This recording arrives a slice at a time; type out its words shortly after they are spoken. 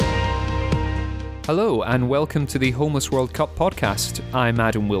Hello and welcome to the Homeless World Cup podcast. I'm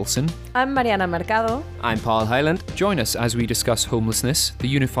Adam Wilson. I'm Mariana Mercado. I'm Paul Hyland. Join us as we discuss homelessness, the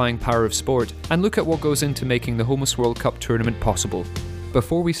unifying power of sport, and look at what goes into making the Homeless World Cup tournament possible.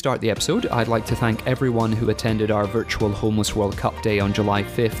 Before we start the episode, I'd like to thank everyone who attended our virtual Homeless World Cup Day on July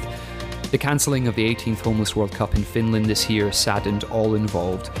 5th. The cancelling of the 18th Homeless World Cup in Finland this year saddened all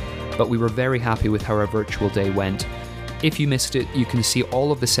involved, but we were very happy with how our virtual day went. If you missed it, you can see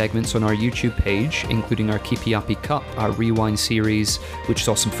all of the segments on our YouTube page, including our Kipiapi Cup, our Rewind series, which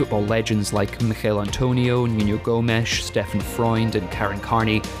saw some football legends like Michail Antonio, Nuno Gomes, Stefan Freund and Karen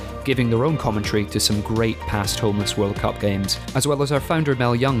Carney giving their own commentary to some great past Homeless World Cup games, as well as our founder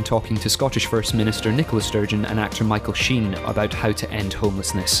Mel Young talking to Scottish First Minister Nicola Sturgeon and actor Michael Sheen about how to end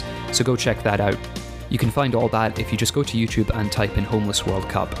homelessness. So go check that out. You can find all that if you just go to YouTube and type in Homeless World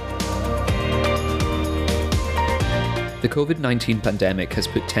Cup. The COVID-19 pandemic has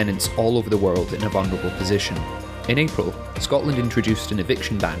put tenants all over the world in a vulnerable position. In April, Scotland introduced an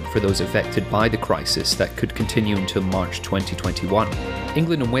eviction ban for those affected by the crisis that could continue until March 2021.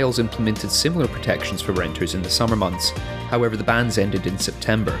 England and Wales implemented similar protections for renters in the summer months, however the bans ended in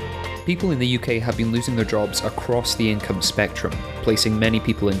September. People in the UK have been losing their jobs across the income spectrum, placing many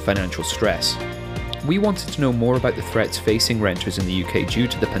people in financial stress. We wanted to know more about the threats facing renters in the UK due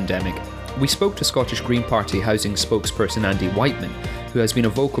to the pandemic. We spoke to Scottish Green Party housing spokesperson Andy Whiteman, who has been a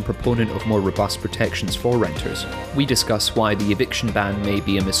vocal proponent of more robust protections for renters. We discuss why the eviction ban may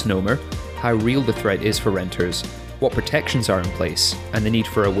be a misnomer, how real the threat is for renters, what protections are in place, and the need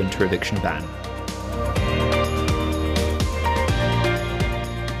for a winter eviction ban.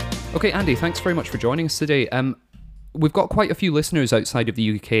 Okay, Andy, thanks very much for joining us today. We've got quite a few listeners outside of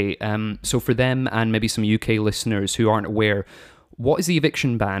the UK, so for them and maybe some UK listeners who aren't aware, what is the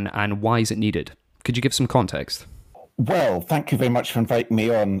eviction ban and why is it needed? Could you give some context? Well, thank you very much for inviting me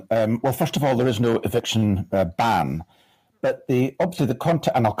on. Well, first of all, there is no eviction ban, but obviously the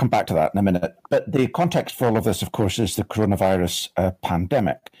context, and I'll come back to that in a minute, but the context for all of this, of course, is the coronavirus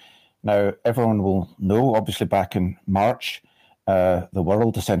pandemic. Now, everyone will know, obviously back in March, the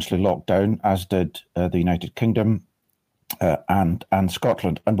world essentially locked down, as did the United Kingdom and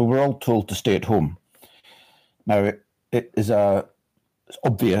Scotland, and we were all told to stay at home. Now, it's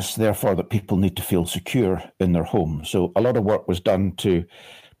obvious, therefore, that people need to feel secure in their home. So a lot of work was done to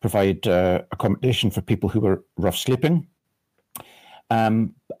provide accommodation for people who were rough sleeping.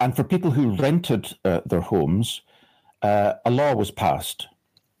 And for people who rented their homes, a law was passed,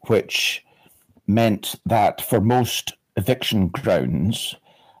 which meant that for most eviction grounds,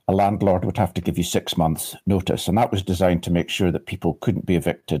 a landlord would have to give you 6 months' notice. And that was designed to make sure that people couldn't be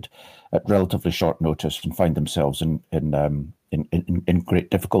evicted at relatively short notice and find themselves in great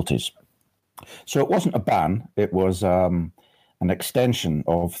difficulties. So it wasn't a ban, it was an extension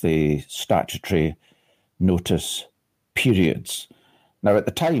of the statutory notice periods. Now, at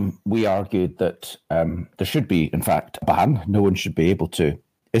the time, we argued that there should be, in fact, a ban. No one should be able to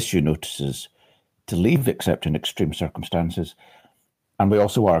issue notices to leave except in extreme circumstances. And we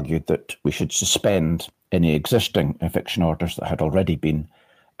also argued that we should suspend any existing eviction orders that had already been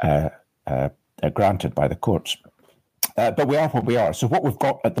granted by the courts. But we are what we are. So what we've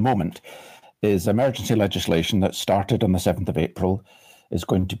got at the moment is emergency legislation that started on the 7th of April, is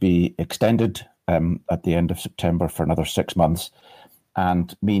going to be extended at the end of September for another 6 months,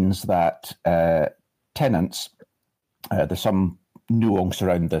 and means that tenants, there's some nuance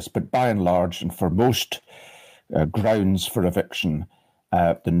around this, but by and large, and for most grounds for eviction,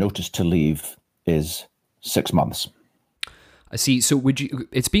 the notice to leave is 6 months. I see. So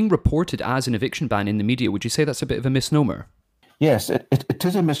it's being reported as an eviction ban in the media. Would you say that's a bit of a misnomer? Yes, it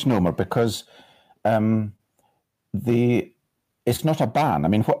is a misnomer because it's not a ban. I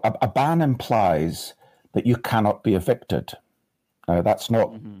mean, a ban implies that you cannot be evicted. Now, that's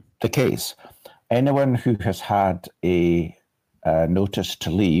not the case. Anyone who has had a notice to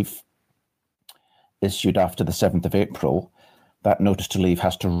leave issued after the 7th of April, that notice to leave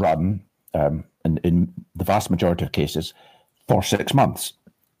has to run, in the vast majority of cases, for 6 months.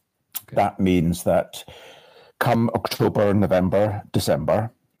 Okay. That means that come October, November,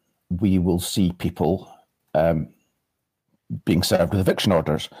 December, we will see people being served with eviction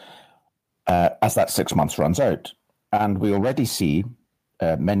orders as that 6 months runs out. And we already see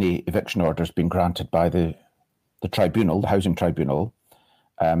many eviction orders being granted by the tribunal, the Housing Tribunal,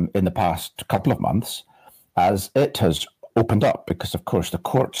 in the past couple of months, as it has opened up, because, of course, the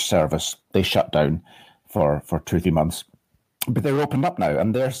court service, they shut down for 2 or 3 months. But they're opened up now,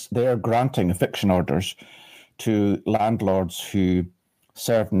 and they're granting eviction orders to landlords who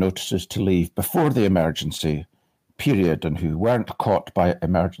served notices to leave before the emergency period and who weren't caught by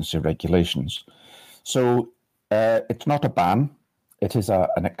emergency regulations. So it's not a ban. It is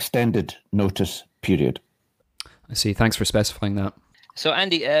an extended notice period. I see. Thanks for specifying that. So,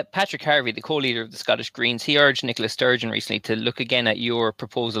 Andy, Patrick Harvey, the co-leader of the Scottish Greens, he urged Nicola Sturgeon recently to look again at your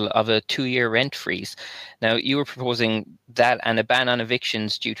proposal of a 2-year rent freeze. Now, you were proposing that and a ban on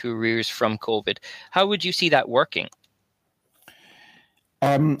evictions due to arrears from COVID. How would you see that working?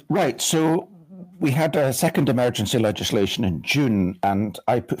 Right. So we had a second emergency legislation in June, and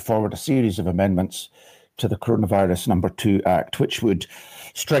I put forward a series of amendments to the Coronavirus No. 2 Act, which would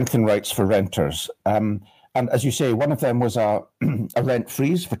strengthen rights for renters. And as you say, one of them was a rent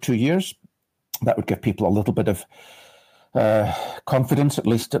freeze for 2 years. That would give people a little bit of confidence, at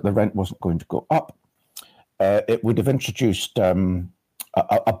least, that the rent wasn't going to go up. It would have introduced a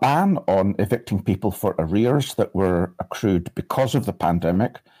ban on evicting people for arrears that were accrued because of the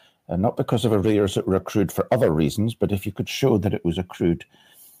pandemic, and not because of arrears that were accrued for other reasons. But if you could show that it was accrued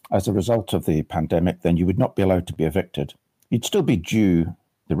as a result of the pandemic, then you would not be allowed to be evicted. You'd still be due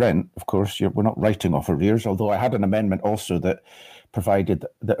the rent, of course. We're not writing off arrears, although I had an amendment also that provided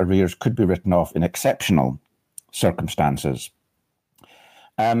that arrears could be written off in exceptional circumstances.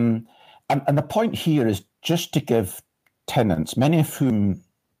 And the point here is just to give tenants, many of whom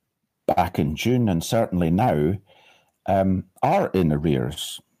back in June and certainly now are in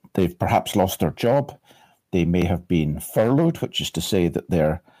arrears. They've perhaps lost their job. They may have been furloughed, which is to say that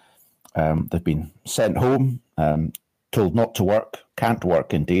they've been sent home, told not to work, can't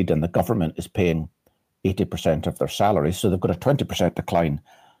work indeed, and the government is paying 80% of their salary. So they've got a 20% decline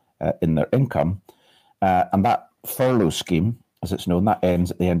in their income. And that furlough scheme, as it's known, that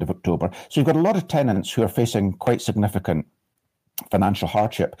ends at the end of October. So you've got a lot of tenants who are facing quite significant financial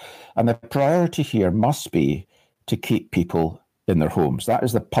hardship. And the priority here must be to keep people in their homes. That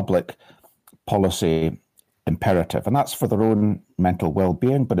is the public policy imperative. And that's for their own mental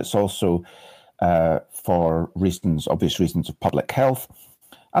well-being, but it's also for obvious reasons of public health,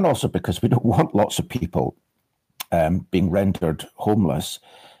 and also because we don't want lots of people being rendered homeless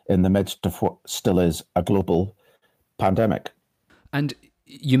in the midst of what still is a global pandemic. And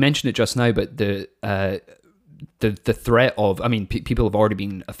you mentioned it just now, but the threat of, people have already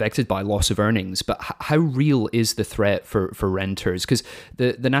been affected by loss of earnings, but how real is the threat for renters? Because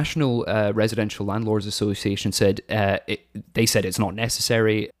the National Residential Landlords Association said they said it's not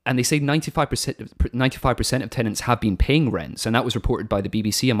necessary, and they say 95% of tenants have been paying rents, and that was reported by the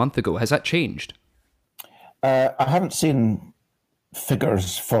BBC a month ago. Has that changed? I haven't seen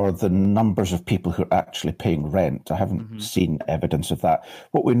figures for the numbers of people who are actually paying rent. I haven't seen evidence of that.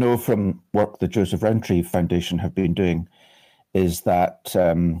 What we know from work the Joseph Rowntree Foundation have been doing is that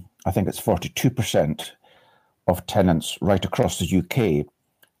I think it's 42% of tenants right across the UK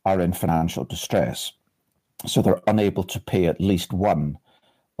are in financial distress. So they're unable to pay at least one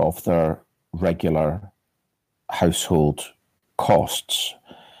of their regular household costs.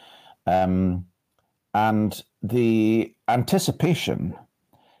 And the anticipation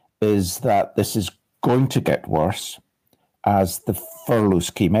is that this is going to get worse as the furlough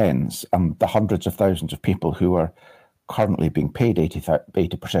scheme ends, and the hundreds of thousands of people who are currently being paid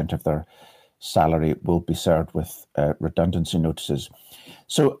 80% of their salary will be served with redundancy notices.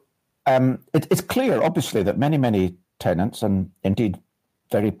 So it's clear, obviously, that many tenants, and indeed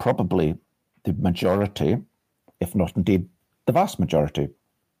very probably the majority, if not indeed the vast majority,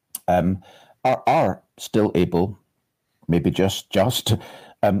 are still able, maybe just to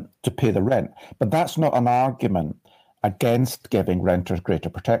pay the rent. But that's not an argument against giving renters greater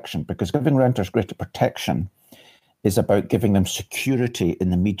protection, because giving renters greater protection is about giving them security in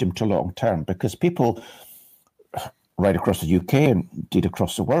the medium to long term, because people right across the UK and indeed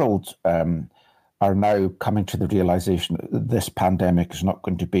across the world are now coming to the realization that this pandemic is not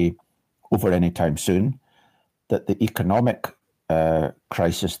going to be over anytime soon, that the economic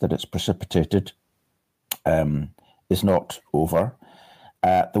crisis that it's precipitated is not over.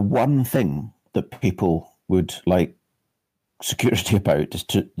 The one thing that people would like security about is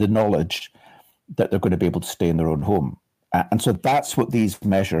the knowledge that they're going to be able to stay in their own home. And so that's what these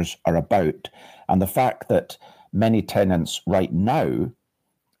measures are about. And the fact that many tenants right now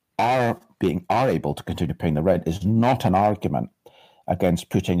are able to continue paying the rent is not an argument against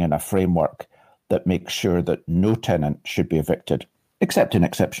putting in a framework that makes sure that no tenant should be evicted, except in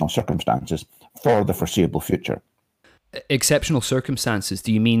exceptional circumstances, for the foreseeable future. Exceptional circumstances,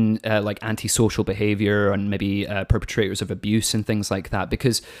 do you mean like antisocial behaviour and maybe perpetrators of abuse and things like that?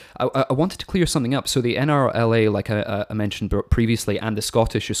 Because I wanted to clear something up. So the NRLA, like I mentioned previously, and the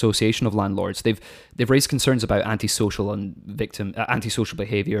Scottish Association of Landlords, they've raised concerns about antisocial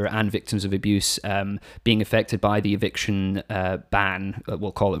behaviour and victims of abuse being affected by the eviction ban.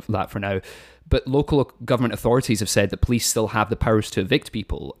 We'll call it that for now. But local government authorities have said that police still have the powers to evict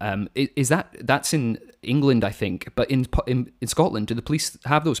people. Is that's in England, I think, but in Scotland, do the police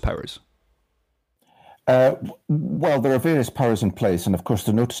have those powers? Well, there are various powers in place, and of course,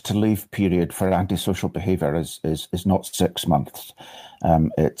 the notice to leave period for antisocial behaviour is not 6 months;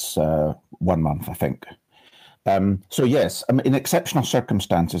 it's 1 month, I think. So yes, in exceptional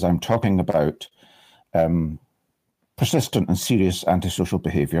circumstances, I'm talking about persistent and serious antisocial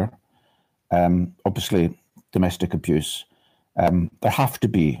behaviour. Obviously, domestic abuse. There have to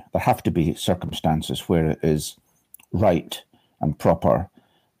be circumstances where it is right and proper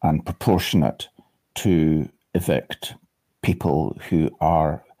and proportionate to evict people who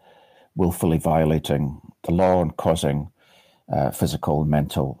are willfully violating the law and causing physical and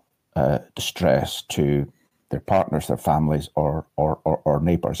mental distress to their partners, their families, or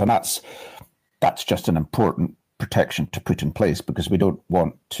neighbours. And that's just an important protection to put in place, because we don't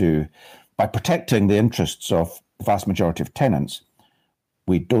want to, by protecting the interests of the vast majority of tenants,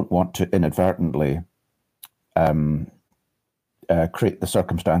 we don't want to inadvertently create the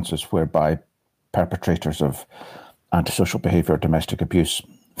circumstances whereby perpetrators of antisocial behaviour or domestic abuse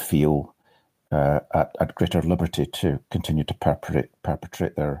feel at greater liberty to continue to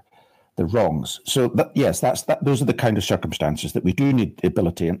perpetrate their wrongs. So those are the kind of circumstances that we do need the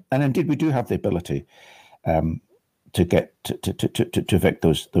ability, and indeed we do have the ability to get to evict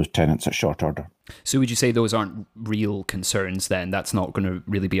those tenants at short order. So would you say those aren't real concerns then? That's not going to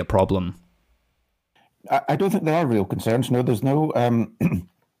really be a problem? I don't think there are real concerns. No, there's no...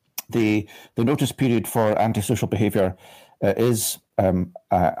 The notice period for antisocial behaviour is,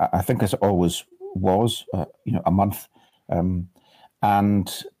 I think, as it always was, a month.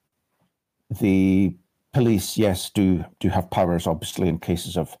 And the police, yes, do have powers, obviously, in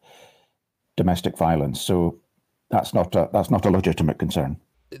cases of domestic violence. So that's not a legitimate concern.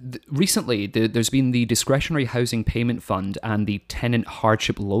 Recently, there's been the Discretionary Housing Payment Fund and the Tenant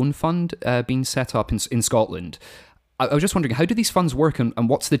Hardship Loan Fund being set up in Scotland. I was just wondering, how do these funds work, and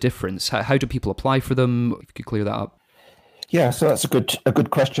what's the difference? How do people apply for them? If you could clear that up. Yeah, so that's a good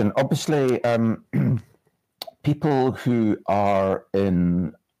question. Obviously, people who are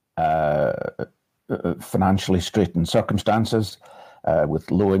in financially straitened circumstances,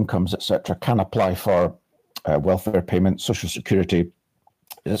 with low incomes, etc., can apply for welfare payments, social security.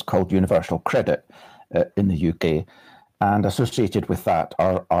 It's called universal credit in the UK, and associated with that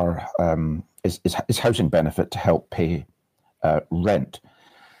is housing benefit to help pay rent.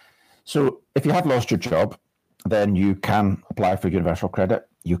 So if you have lost your job, then you can apply for universal credit.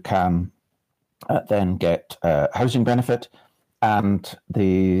 You can then get housing benefit, and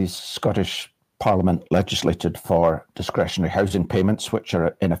the Scottish Parliament legislated for discretionary housing payments, which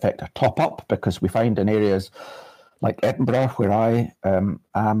are in effect a top-up, because we find in areas like Edinburgh, where I am,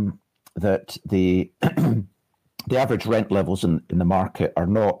 that the the average rent levels in the market are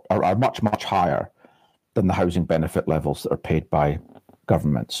much, much higher than the housing benefit levels that are paid by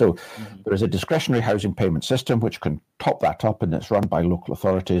government. So there is a discretionary housing payment system which can top that up, and it's run by local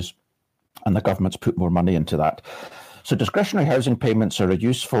authorities, and the government's put more money into that. So discretionary housing payments are a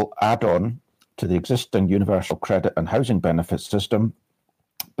useful add-on to the existing universal credit and housing benefit system,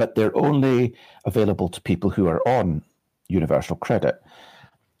 but they're only available to people who are on universal credit.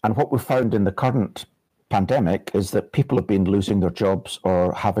 And what we've found in the current pandemic is that people have been losing their jobs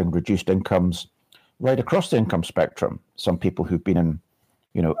or having reduced incomes right across the income spectrum. Some people who've been in,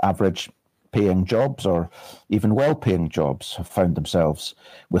 average paying jobs or even well-paying jobs have found themselves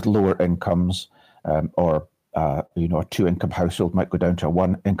with lower incomes, or a two-income household might go down to a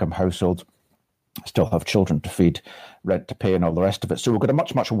one-income household, still have children to feed, rent to pay, and all the rest of it. So we've got a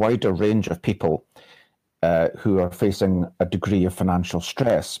much, much wider range of people who are facing a degree of financial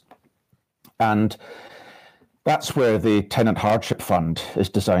stress. And that's where the Tenant Hardship Fund is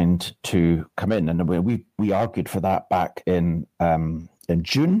designed to come in. And we argued for that back in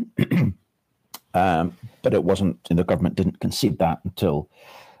June, but it wasn't, the government didn't concede that until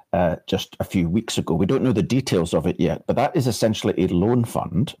just a few weeks ago. We don't know the details of it yet, but that is essentially a loan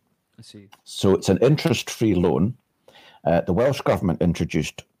fund. I see. So it's an interest-free loan. The Welsh Government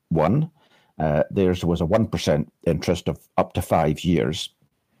introduced one. Theirs was a 1% interest of up to 5 years.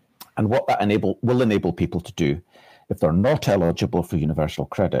 And what that will enable people to do, if they're not eligible for universal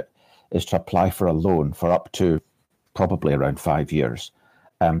credit, is to apply for a loan for up to probably around 5 years,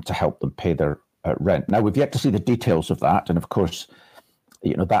 to help them pay their rent. Now, we've yet to see the details of that. And of course,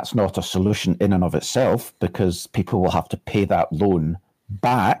 that's not a solution in and of itself, because people will have to pay that loan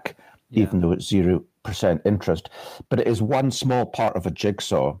back, even though it's 0% interest. But it is one small part of a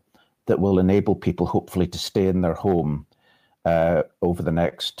jigsaw that will enable people hopefully to stay in their home over the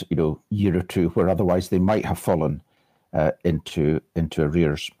next year or two, where otherwise they might have fallen into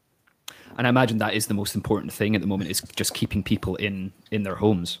arrears. And I imagine that is the most important thing at the moment, is just keeping people in their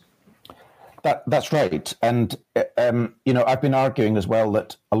homes. That's right. And, I've been arguing as well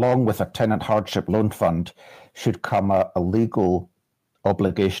that along with a tenant hardship loan fund should come a legal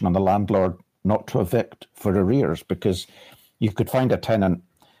obligation on the landlord not to evict for arrears, because you could find a tenant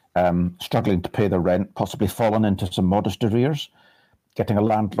struggling to pay their rent, possibly fallen into some modest arrears, getting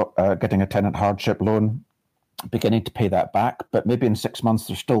a tenant hardship loan, beginning to pay that back, but maybe in 6 months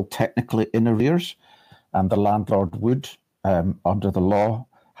they're still technically in arrears, and the landlord would, under the law,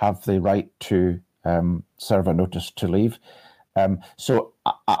 have the right to serve a notice to leave. So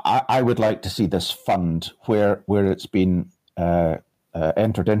I would like to see this fund where it's been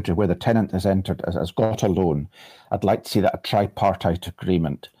entered into, where the tenant has got a loan. I'd like to see that a tripartite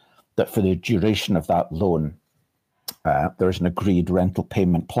agreement, that for the duration of that loan, there's an agreed rental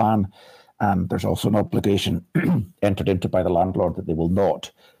payment plan, and there's also an obligation entered into by the landlord that they will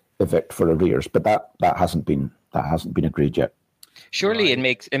not evict for arrears. But that hasn't been agreed yet. Surely it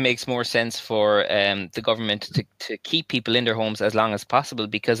makes more sense for the government to keep people in their homes as long as possible,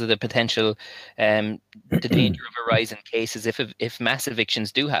 because of the potential, the danger of a rise in cases if mass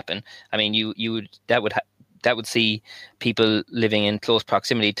evictions do happen. I mean, that would see people living in close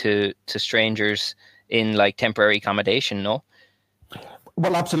proximity to strangers in like temporary accommodation. No.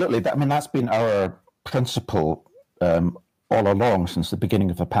 Well, absolutely. That's been our principle all along since the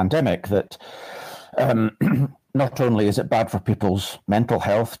beginning of the pandemic, that not only is it bad for people's mental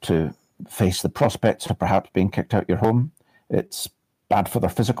health to face the prospects of perhaps being kicked out your home, it's bad for their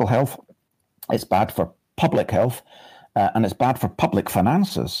physical health, it's bad for public health, and it's bad for public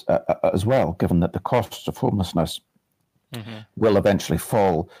finances as well, given that the costs of homelessness will eventually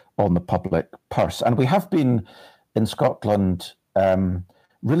fall on the public purse. And we have been in Scotland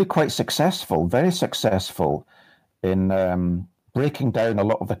really quite successful, very successful in breaking down a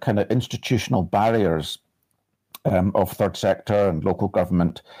lot of the kind of institutional barriers of third sector and local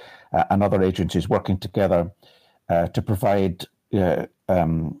government and other agencies working together to provide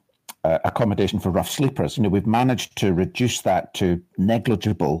accommodation for rough sleepers. We've managed to reduce that to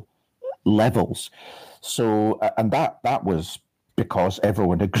negligible levels. So, and that was because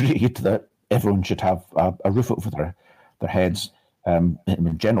everyone agreed that everyone should have a roof over their heads,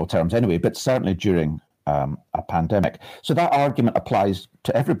 in general terms anyway, but certainly during a pandemic. So that argument applies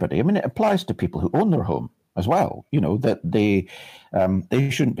to everybody. It applies to people who own their home as well, that they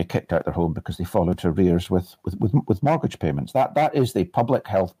shouldn't be kicked out their home because they fall into arrears with mortgage payments. That is the public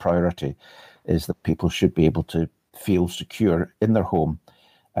health priority, is that people should be able to feel secure in their home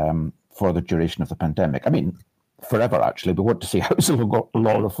for the duration of the pandemic. Forever, actually. We want to see housing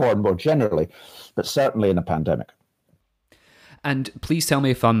law reform more generally, but certainly in a pandemic. And please tell me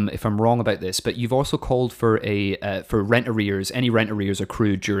if I'm wrong about this, but you've also called for for rent arrears, any rent arrears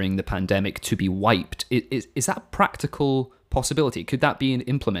accrued during the pandemic, to be wiped. Is that a practical possibility? Could that be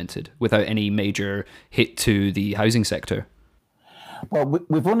implemented without any major hit to the housing sector? Well,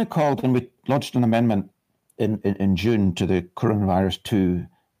 we've only called, and we lodged an amendment in June to the Coronavirus 2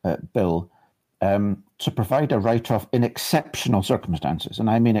 bill to provide a write-off in exceptional circumstances,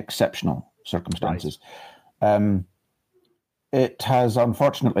 and I mean exceptional circumstances. Right. It has,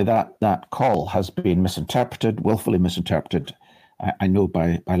 unfortunately, that call has been misinterpreted, willfully misinterpreted, I know,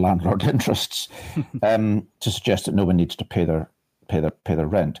 by landlord interests, to suggest that no one needs to pay their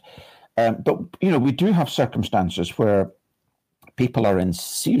rent. But we do have circumstances where people are in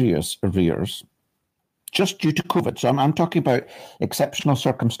serious arrears just due to COVID. So I'm talking about exceptional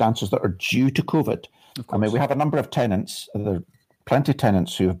circumstances that are due to COVID. We have a number of tenants, there are plenty of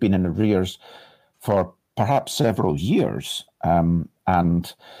tenants who have been in arrears for perhaps several years,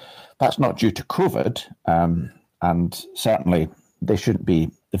 and that's not due to COVID, and certainly they shouldn't be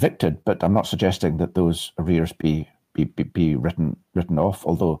evicted, but I'm not suggesting that those arrears be written off,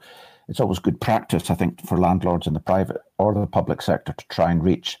 although it's always good practice, I think, for landlords in the private or the public sector to try and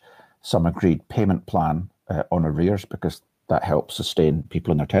reach some agreed payment plan on arrears, because that helps sustain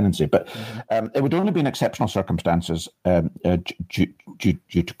people in their tenancy. But it would only be in exceptional circumstances due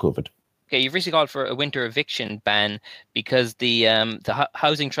to COVID. Okay, you've recently called for a winter eviction ban because the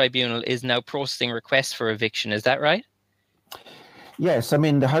Housing Tribunal is now processing requests for eviction. Is that right? Yes, I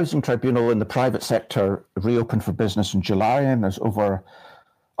mean, the Housing Tribunal in the private sector reopened for business in July, and there's over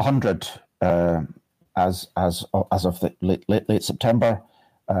 100 as of the late September.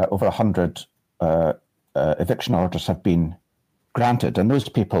 Over 100 eviction orders have been granted, and those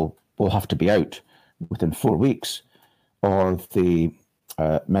people will have to be out within 4 weeks, or the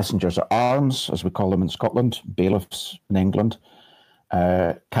messengers at arms, as we call them in Scotland, bailiffs in England,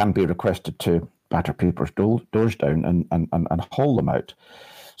 can be requested to batter people's doors down and haul them out.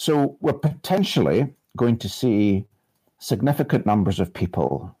 So we're potentially going to see significant numbers of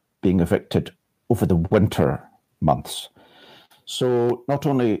people being evicted over the winter months. So not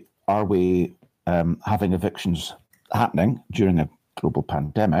only are we having evictions happening during a global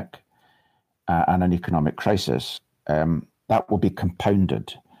pandemic and an economic crisis, that will be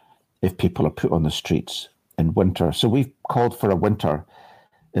compounded if people are put on the streets in winter. So we've called for a winter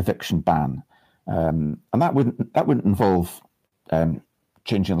eviction ban, and that wouldn't involve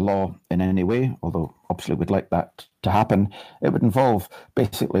changing the law in any way, although obviously we'd like that to happen. It would involve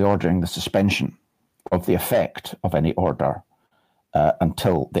basically ordering the suspension of the effect of any order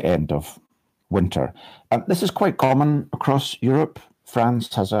until the end of winter. And this is quite common across Europe.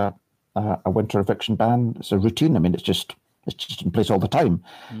 France has a winter eviction ban. It's a routine. I mean, it's just in place all the time,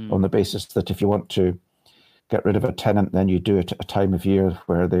 on the basis that if you want to get rid of a tenant, then you do it at a time of year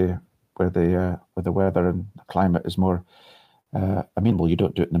where the weather and the climate is more amenable. You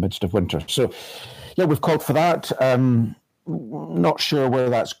don't do it in the midst of winter. So, yeah, we've called for that. Not sure where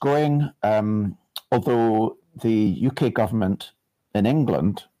that's going. Although the UK government in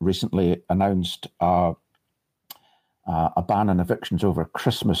England recently announced a ban on evictions over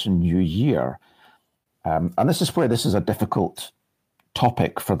Christmas and New Year. And this is where this is a difficult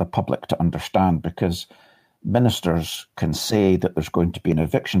topic for the public to understand, because ministers can say that there's going to be an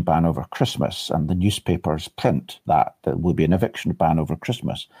eviction ban over Christmas, and the newspapers print that there will be an eviction ban over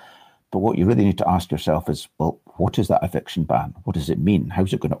Christmas. But what you really need to ask yourself is, well, what is that eviction ban? What does it mean?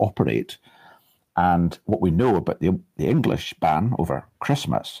 How's it going to operate? And what we know about the English ban over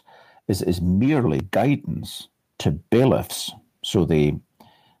Christmas is merely guidance to bailiffs, so the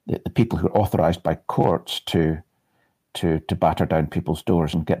people who are authorised by courts to batter down people's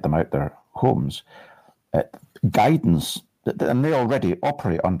doors and get them out their homes. Guidance, and they already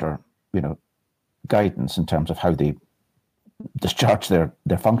operate under, guidance in terms of how they discharge their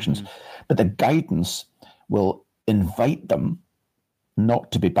functions. But the guidance will invite them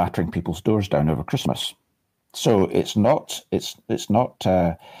not to be battering people's doors down over Christmas. So it's not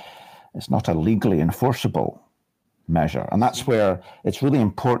a legally enforceable measure, and that's where it's really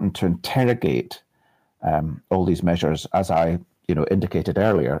important to interrogate all these measures. As I indicated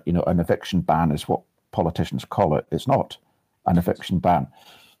earlier, an eviction ban is what politicians call it. It's not an eviction ban.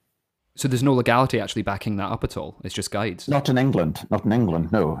 So there's no legality actually backing that up at all. It's just guides. Not in England.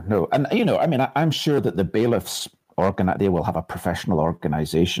 No. And I'm sure that the bailiffs they will have a professional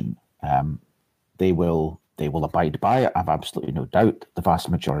organisation. They will abide by it. I've absolutely no doubt the vast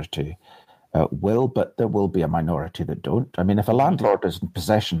majority will, but there will be a minority that don't. I mean, if a landlord is in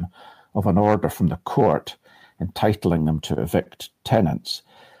possession of an order from the court entitling them to evict tenants,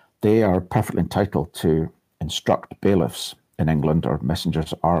 they are perfectly entitled to instruct bailiffs in England or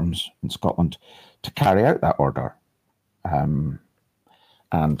messengers at arms in Scotland to carry out that order.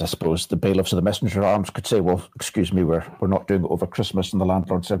 And I suppose the bailiffs or the messenger at arms could say, well, excuse me, we're not doing it over Christmas. And the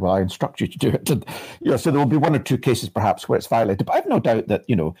landlord said, well, I instruct you to do it. And, so there will be one or two cases perhaps where it's violated. But I've no doubt that,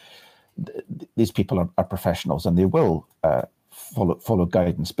 these people are professionals and they will follow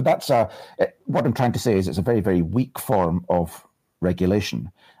guidance. But that's what I'm trying to say is it's a very, very weak form of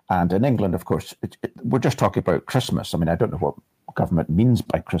regulation. And in England, of course, we're just talking about Christmas. I mean, I don't know what government means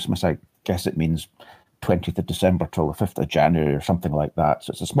by Christmas. I guess it means 20th of December till the 5th of January or something like that.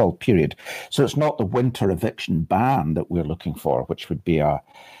 So it's a small period. So it's not the winter eviction ban that we're looking for, which would be a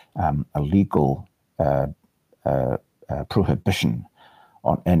legal prohibition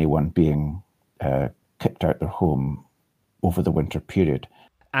on anyone being kicked out their home over the winter period.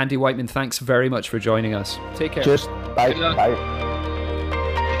 Andy Wightman, thanks very much for joining us. Take care. Cheers. Bye.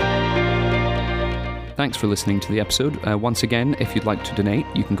 Thanks for listening to the episode. Once again, if you'd like to donate,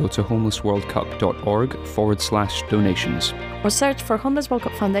 you can go to homelessworldcup.org/donations. Or search for Homeless World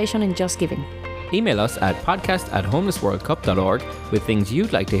Cup Foundation in Just Giving. Email us at podcast@homelessworldcup.org with things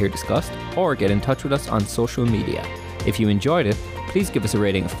you'd like to hear discussed, or get in touch with us on social media. If you enjoyed it, please give us a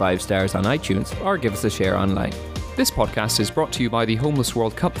rating of 5 stars on iTunes or give us a share online. This podcast is brought to you by the Homeless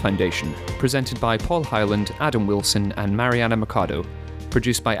World Cup Foundation, presented by Paul Hyland, Adam Wilson and Mariana Mercado,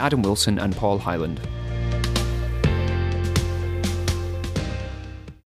 produced by Adam Wilson and Paul Hyland.